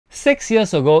6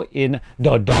 years ago in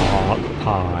the dark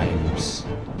times,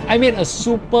 I made a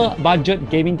super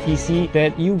budget gaming PC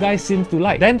that you guys seem to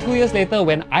like. Then 2 years later,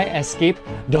 when I escaped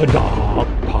the dark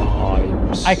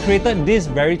times, I created this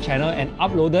very channel and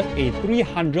uploaded a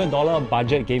 $300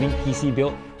 budget gaming PC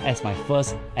build as my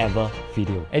first ever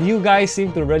video. And you guys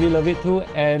seem to really love it too,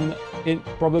 and it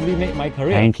probably made my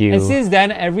career. Thank you. And since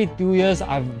then, every 2 years,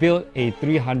 I've built a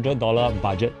 $300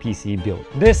 budget PC build.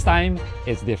 This time,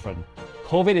 it's different.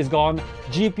 COVID is gone,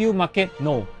 GPU market,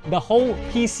 no. The whole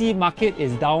PC market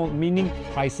is down, meaning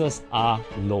prices are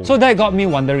low. So that got me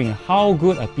wondering how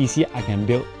good a PC I can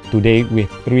build today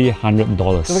with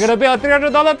 $300. So we're gonna build a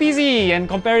 $300 PC and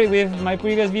compare it with my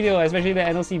previous video, especially the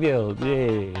NOC build.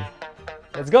 Yay!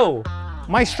 Let's go!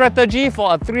 My strategy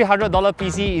for a $300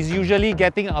 PC is usually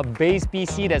getting a base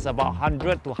PC that's about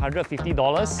 $100 to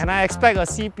 $150, and I expect a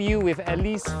CPU with at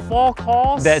least 4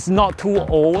 cores that's not too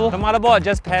old. The motherboard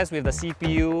just pairs with the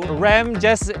CPU. RAM,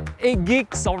 just 8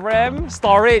 gigs of RAM.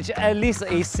 Storage, at least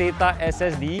a SATA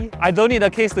SSD. I don't need the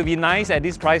case to be nice at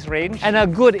this price range. And a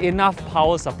good enough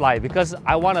power supply, because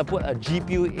I want to put a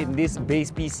GPU in this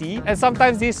base PC. And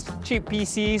sometimes these cheap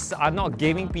PCs are not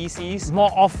gaming PCs,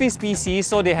 more office PCs,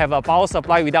 so they have a power supply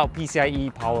without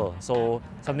PCIe power, so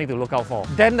something to look out for.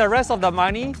 Then the rest of the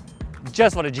money,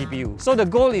 just for the GPU. So the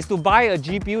goal is to buy a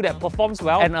GPU that performs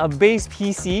well and a base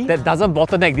PC that doesn't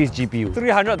bottleneck this GPU.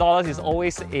 $300 is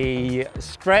always a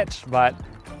stretch, but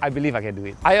I believe I can do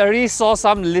it. I already saw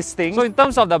some listings. So in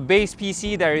terms of the base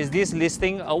PC, there is this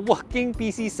listing, a working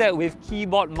PC set with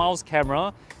keyboard, mouse,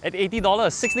 camera at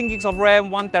 $80. 16 gigs of RAM,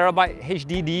 1TB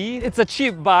HDD. It's a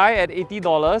cheap buy at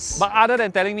 $80. But other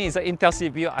than telling me it's an Intel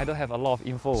CPU, I don't have a lot of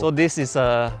info. So this is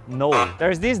a no.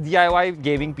 There's this DIY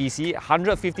gaming PC,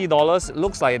 $150.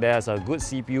 Looks like there's a good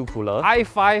CPU cooler.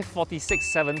 i5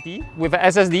 4670 with an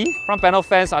SSD. Front panel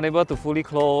fans unable to fully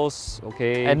close.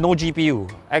 Okay. And no GPU.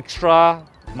 Extra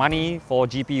money for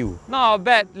GPU. Not a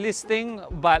bad listing,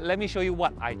 but let me show you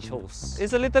what I chose.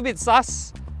 It's a little bit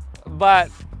sus, but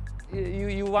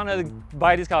you want to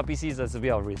buy this kind of PCs, that's a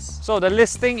bit of risk. So the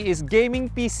listing is gaming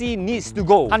PC needs to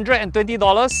go. $120,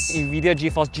 NVIDIA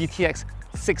GeForce GTX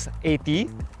 680,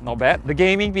 not bad. The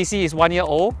gaming PC is 1 year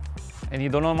old, and you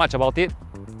don't know much about it,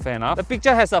 fair enough. The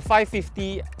picture has a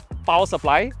 550 power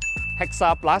supply,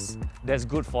 Hexa Plus, that's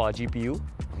good for a GPU,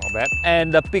 not bad.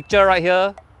 And the picture right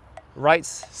here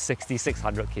writes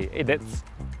 6600K.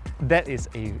 That is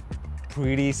a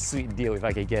pretty sweet deal if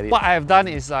I can get it. What I have done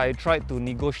is I tried to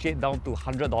negotiate down to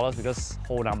 $100 because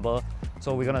whole number.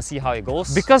 So we're gonna see how it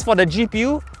goes. Because for the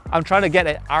GPU, I'm trying to get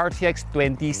an RTX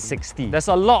 2060. There's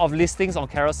a lot of listings on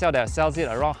Carousell that sells it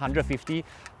around $150,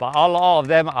 but a lot of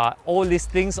them are old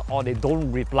listings or they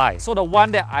don't reply. So the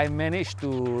one that I managed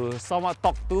to somewhat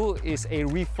talk to is a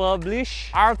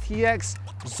refurbished RTX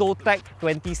Zotac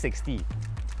 2060.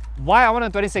 Why I want a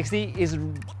 2060 is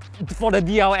for the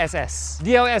DLSS.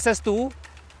 DLSS 2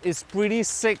 is pretty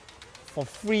sick for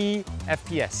free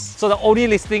FPS. So the only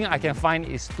listing I can find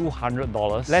is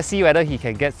 $200. Let's see whether he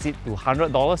can get it to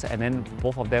 $100, and then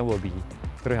both of them will be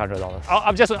 $300.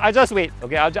 I'll just wait.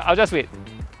 Okay, I'll just wait.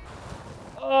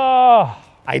 Oh,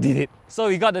 I did it. So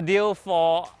we got the deal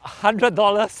for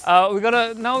 $100.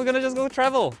 Now we're gonna just go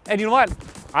travel. And you know what?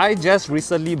 I just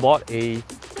recently bought a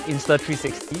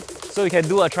Insta360. So you can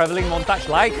do a traveling montage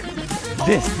like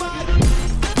this.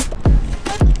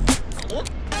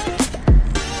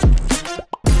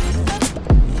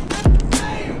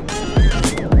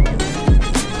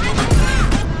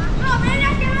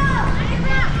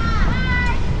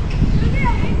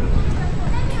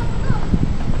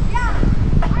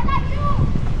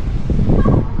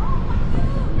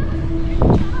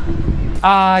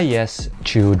 Ah yes,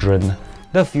 children.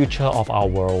 The future of our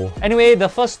world. Anyway, the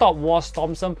first stop was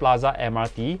Thomson Plaza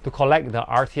MRT to collect the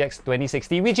RTX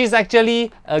 2060, which is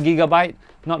actually a gigabyte,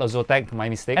 not a Zotac, my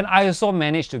mistake. And I also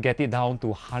managed to get it down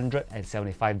to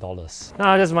 $175.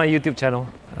 That's my YouTube channel.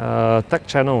 Tech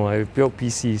channel, I build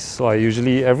PCs. So I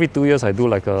usually, every 2 years, I do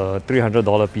like a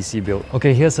 $300 PC build.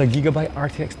 Okay, here's a gigabyte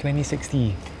RTX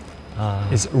 2060.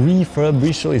 It's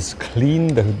refurbished, so it's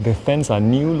clean. The fans are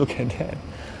new, look at that.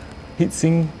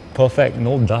 Heatsink perfect,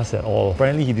 no dust at all.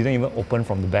 Apparently he didn't even open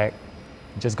from the back.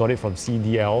 Just got it from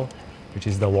CDL, which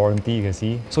is the warranty, you can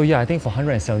see. So yeah, I think for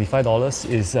 $175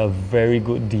 is a very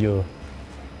good deal.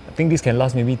 I think this can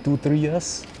last maybe 2-3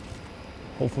 years,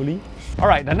 hopefully.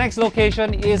 Alright, the next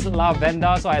location is La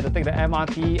Venda, so I had to take the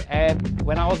MRT, and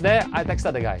when I was there, I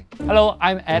texted the guy. Hello,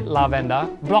 I'm at La Venda.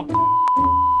 Block.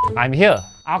 I'm here.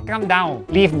 I'll come down.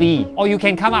 Leave B. Or you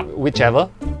can come up, whichever.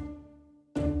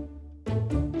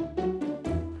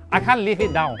 I can't leave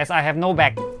it down as I have no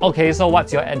bag. Okay, so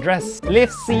what's your address?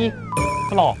 Lift C.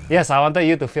 flaw. Yes, I wanted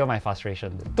you to feel my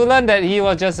frustration. To learn that he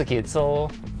was just a kid, so...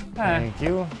 Thank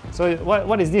you. So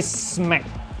what is this smack?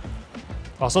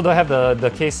 Also don't have the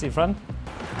case in front?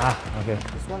 Ah, okay.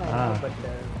 This one I know, but...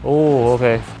 Oh,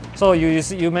 okay. So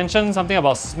you mentioned something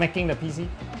about smacking the PC?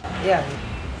 Yeah,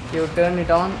 you turn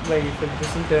it on, but if it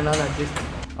doesn't turn on like this.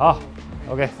 Ah,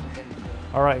 okay.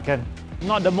 Alright, Ken.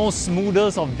 Not the most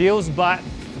smoothest of deals, but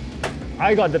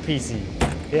I got the PC.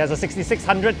 It has a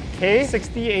 6600K,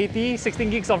 6080, 16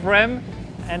 gigs of RAM,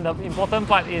 and the important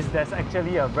part is there's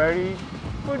actually a pretty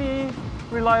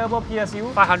reliable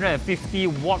PSU, 550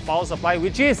 watt power supply,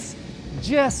 which is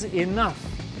just enough.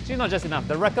 Actually, not just enough,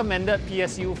 the recommended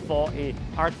PSU for a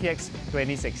RTX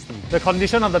 2060. The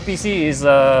condition of the PC is,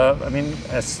 I mean,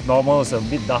 as normal, it's a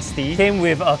bit dusty. Came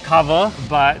with a cover,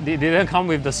 but it didn't come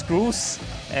with the screws,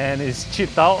 and it's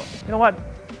chipped out. You know what?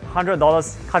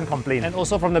 $100, can't complain. And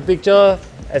also from the picture,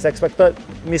 as expected,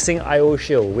 missing IO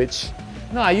shield, which,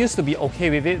 I used to be okay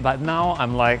with it, but now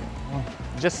I'm like,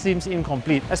 just seems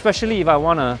incomplete, especially if I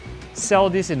want to sell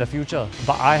this in the future.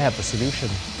 But I have a solution.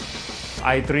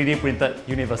 I 3D printed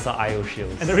universal IO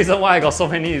shields. And the reason why I got so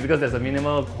many is because there's a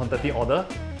minimal quantity order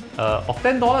of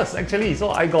 $10 actually.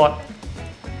 So I got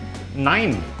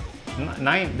 9,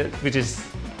 which is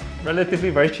relatively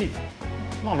very cheap.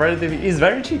 Not relatively, it's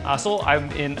very cheap. So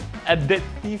I'm in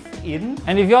additive in.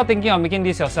 And if you're thinking of making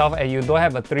this yourself and you don't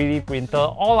have a 3D printer,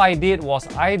 all I did was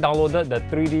I downloaded the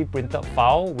 3D printed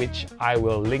file, which I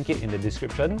will link it in the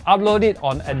description. Upload it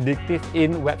on Additive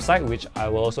In website, which I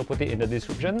will also put it in the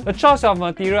description. The choice of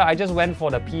material, I just went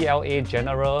for the PLA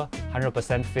General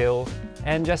 100% fill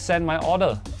and just sent my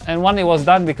order. And when it was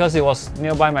done, because it was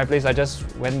nearby my place, I just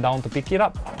went down to pick it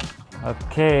up.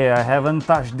 Okay, I haven't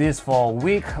touched this for a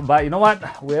week, but you know what?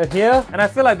 We're here, and I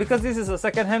feel like because this is a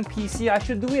second-hand PC, I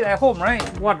should do it at home, right?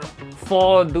 What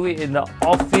for do it in the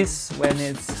office when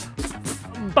it's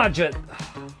budget?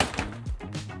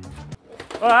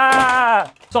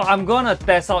 So I'm gonna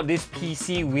test out this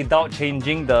PC without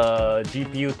changing the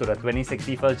GPU to the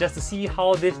 2060 first, just to see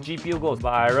how this GPU goes.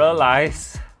 But I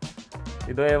realize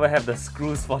you don't even have the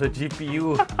screws for the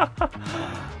GPU.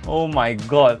 Oh my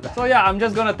god. So yeah, I'm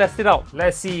just gonna test it out.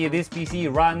 Let's see if this PC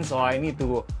runs or I need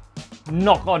to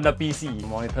knock on the PC.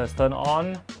 Monitors turn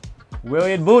on. Will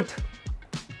it boot?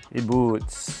 It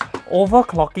boots.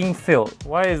 Overclocking failed.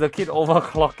 Why is the kid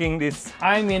overclocking this?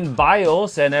 I'm in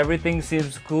BIOS and everything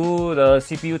seems cool. The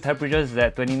CPU temperature is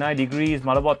at 29 degrees,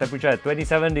 motherboard temperature at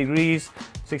 27 degrees,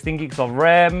 16 gigs of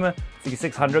RAM,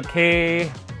 6600K.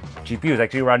 GPU is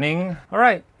actually running.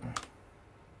 Alright.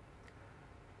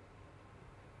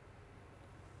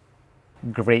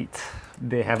 Great.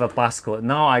 They have a passcode.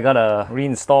 Now I gotta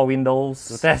reinstall Windows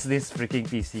to test this freaking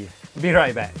PC. Be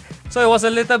right back. So it was a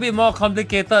little bit more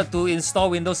complicated to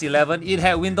install Windows 11. It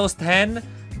had Windows 10,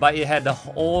 but it had the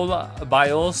whole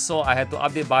BIOS, so I had to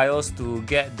update BIOS to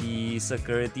get the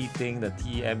security thing, the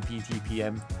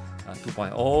TMP/TPM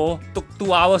 2.0. Took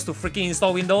 2 hours to freaking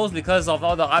install Windows because of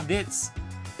all the updates.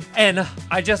 And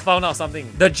I just found out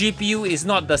something. The GPU is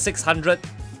not the 600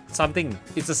 something,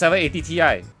 it's a 780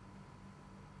 Ti.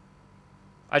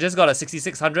 I just got a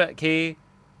 6600K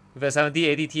with a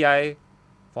 7080 Ti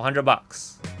for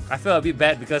 $100. I feel a bit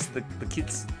bad because the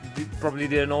kids probably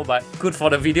didn't know, but good for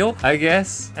the video, I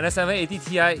guess. And the 780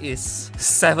 Ti is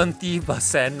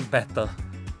 70% better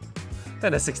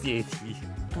than the 6080.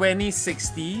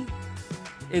 2060,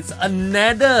 it's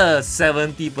another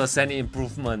 70%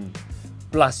 improvement.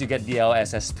 Plus you get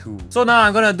DLSS 2. So now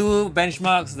I'm gonna do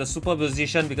benchmarks, the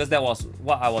superposition, because that was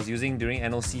what I was using during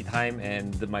NOC time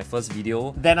and my first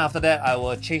video. Then after that, I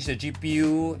will change the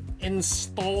GPU,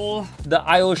 install the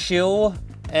IO shield,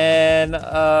 and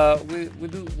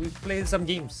we play some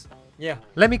games. Yeah.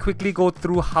 Let me quickly go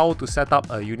through how to set up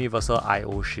a universal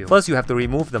IO shield. First, you have to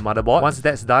remove the motherboard. Once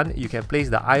that's done, you can place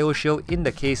the IO shield in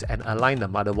the case and align the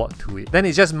motherboard to it. Then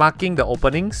it's just marking the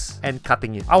openings and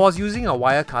cutting it. I was using a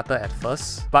wire cutter at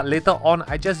first, but later on,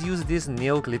 I just used this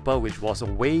nail clipper, which was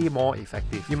way more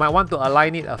effective. You might want to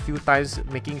align it a few times,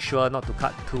 making sure not to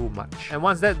cut too much. And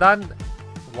once that's done,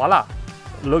 voila!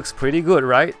 Looks pretty good,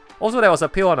 right? Also, there was a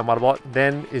pill on the motherboard,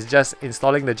 then it's just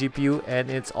installing the GPU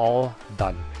and it's all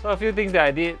done. So a few things that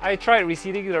I did. I tried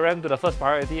reseating the RAM to the first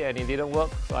priority and it didn't work,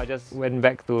 so I just went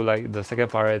back to like the second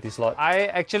priority slot. I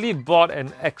actually bought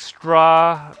an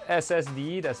extra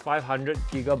SSD that's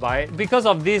 500GB. Because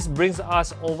of this brings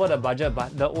us over the budget,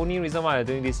 but the only reason why I'm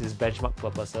doing this is benchmark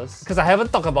purposes. Because I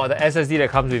haven't talked about the SSD that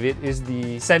comes with it, is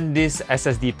the SanDisk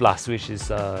SSD Plus, which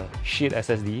is a shit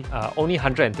SSD. Only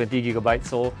 120GB,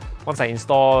 so Once I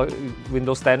install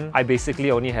Windows 10, I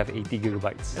basically only have 80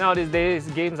 gigabytes. Now these days,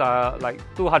 games are like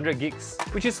 200 gigs,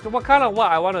 which is what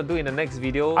I want to do in the next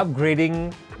video.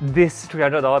 Upgrading this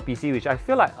 $300 PC, which I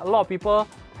feel like a lot of people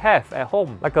have at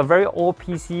home. Like a very old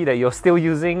PC that you're still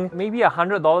using. Maybe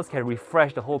 $100 can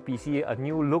refresh the whole PC, a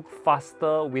new look,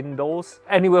 faster Windows,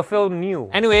 and it will feel new.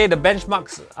 Anyway, the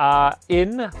benchmarks are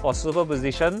in for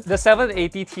superposition. The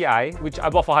 780 Ti, which I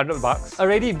bought for $100,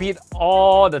 already beat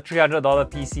all the $300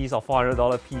 PCs or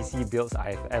 $400 PC builds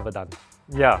I've ever done.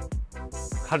 Yeah.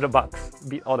 $100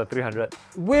 beat all the 300.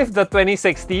 With the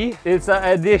 2060, it's an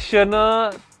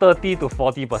additional 30 to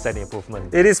 40%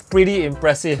 improvement. It is pretty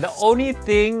impressive. The only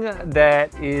thing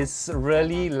that is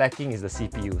really lacking is the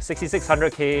CPU.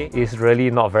 6600K is really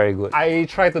not very good. I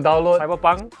tried to download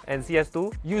Cyberpunk and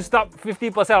CS2, used up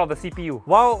 50% of the CPU.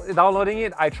 While downloading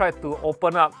it, I tried to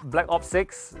open up Black Ops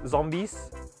 6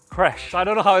 Zombies. Crash. I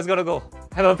don't know how it's gonna go.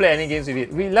 Haven't played any games with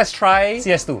it. Let's try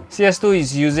CS2. CS2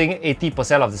 is using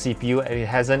 80% of the CPU and it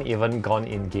hasn't even gone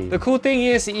in-game. The cool thing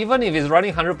is, even if it's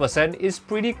running 100%, it's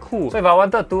pretty cool. So if I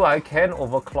wanted to, I can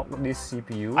overclock this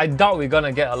CPU. I doubt we're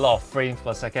gonna get a lot of frames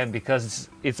per second because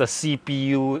it's a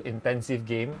CPU intensive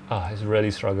game. It's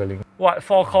really struggling. What,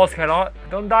 4 cores cannot?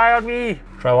 Don't die on me!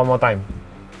 Try one more time.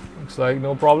 Looks like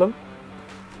no problem.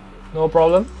 No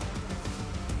problem.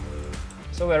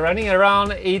 So we're running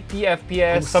around 80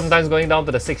 FPS, sometimes going down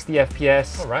to the 60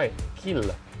 FPS. Alright, kill.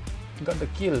 Got the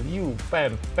kill. You,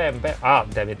 bam, bam, bam.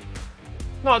 Damn it.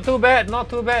 Not too bad, not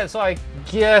too bad. So I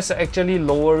guess actually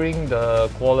lowering the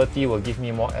quality will give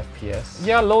me more FPS.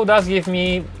 Yeah, low does give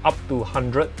me up to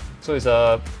 100. So it's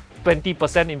a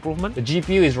 20% improvement. The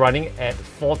GPU is running at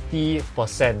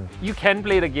 40%. You can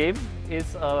play the game.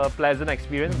 It's a pleasant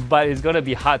experience, but it's gonna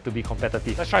be hard to be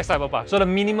competitive. Let's try Cyberpunk. So the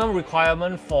minimum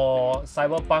requirement for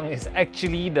Cyberpunk is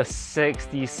actually the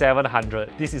 6700.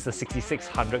 This is the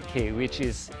 6600K, which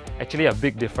is actually a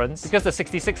big difference because the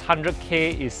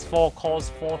 6600K is 4 cores,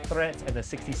 4 threads, and the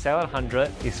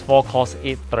 6700 is 4 cores,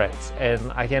 8 threads.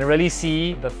 And I can really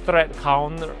see the thread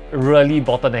count really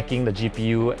bottlenecking the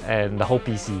GPU and the whole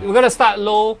PC. We're gonna start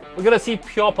low. We're gonna see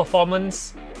pure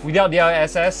performance without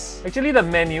DLSS. Actually, the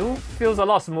menu feels a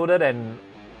lot smoother than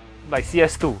like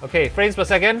CS2. Okay, frames per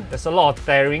second, there's a lot of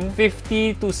tearing.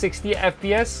 50 to 60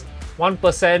 FPS,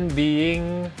 1%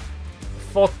 being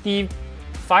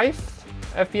 45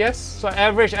 FPS. So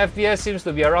average FPS seems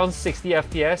to be around 60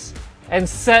 FPS. And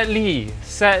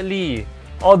sadly,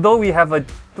 although we have a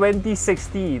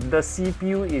 2060, the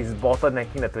CPU is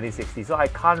bottlenecking the 2060, so I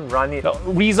can't run it. The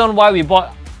reason why we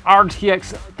bought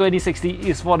RTX 2060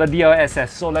 is for the DLSS,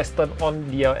 so let's turn on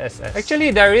DLSS.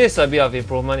 Actually, there is a bit of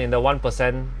improvement in the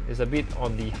 1%. It's a bit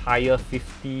on the higher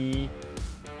 40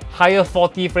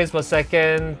 frames per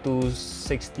second to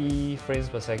 60 frames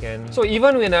per second. So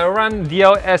even when I run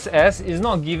DLSS, it's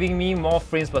not giving me more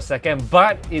frames per second,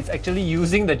 but it's actually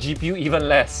using the GPU even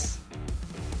less.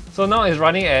 So now it's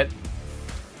running at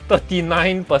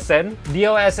 39%.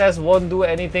 DLSS won't do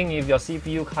anything if your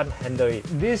CPU can't handle it.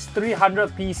 This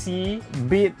 300 PC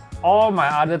beat all my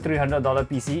other $300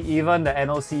 PC, even the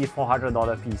NOC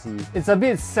 $400 PC. It's a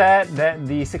bit sad that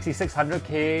the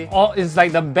 6600K is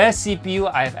like the best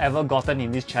CPU I've ever gotten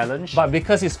in this challenge, but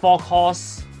because it's 4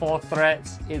 cores, 4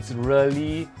 threads, it's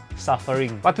really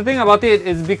suffering. But the thing about it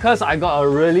is because I got a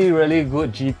really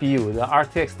good GPU, the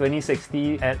RTX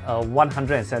 2060 at a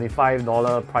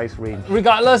 $175 price range.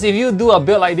 Regardless, if you do a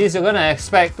build like this, you're gonna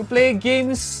expect to play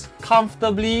games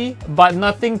comfortably, but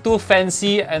nothing too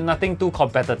fancy and nothing too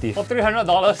competitive. For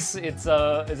 $300, it's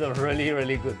a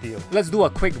really good deal. Let's do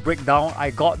a quick breakdown. I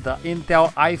got the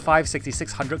Intel i5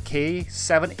 6600K,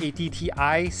 780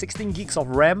 Ti, 16 gigs of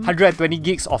RAM, 120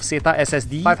 gigs of SATA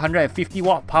SSD, 550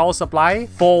 watt power supply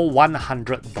for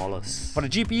 $100. For the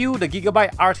GPU, the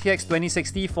Gigabyte RTX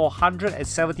 2060 for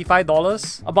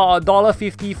 $175, about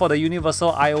 $1.50 for the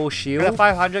Universal I/O Shield, and a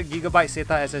 500 GB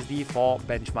SATA SSD for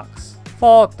benchmarks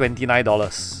for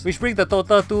 $29, which brings the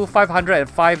total to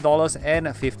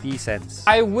 $505.50.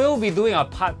 I will be doing a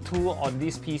part 2 on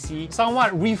this PC,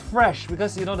 somewhat refreshed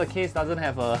because you know the case doesn't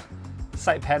have a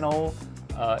side panel,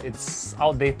 it's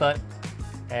outdated,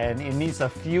 and it needs a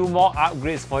few more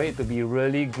upgrades for it to be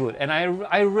really good. And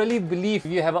I really believe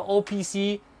if you have an old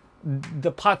PC,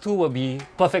 the part 2 will be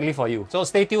perfectly for you. So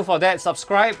stay tuned for that,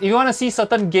 subscribe. If you want to see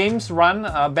certain games run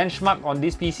benchmark on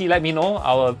this PC, let me know.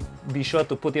 I will be sure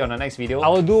to put it on the next video. I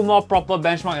will do more proper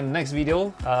benchmark in the next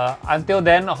video. Until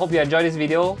then, I hope you enjoyed this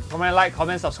video. Comment, like,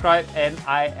 comment, subscribe, and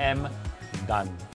I am done.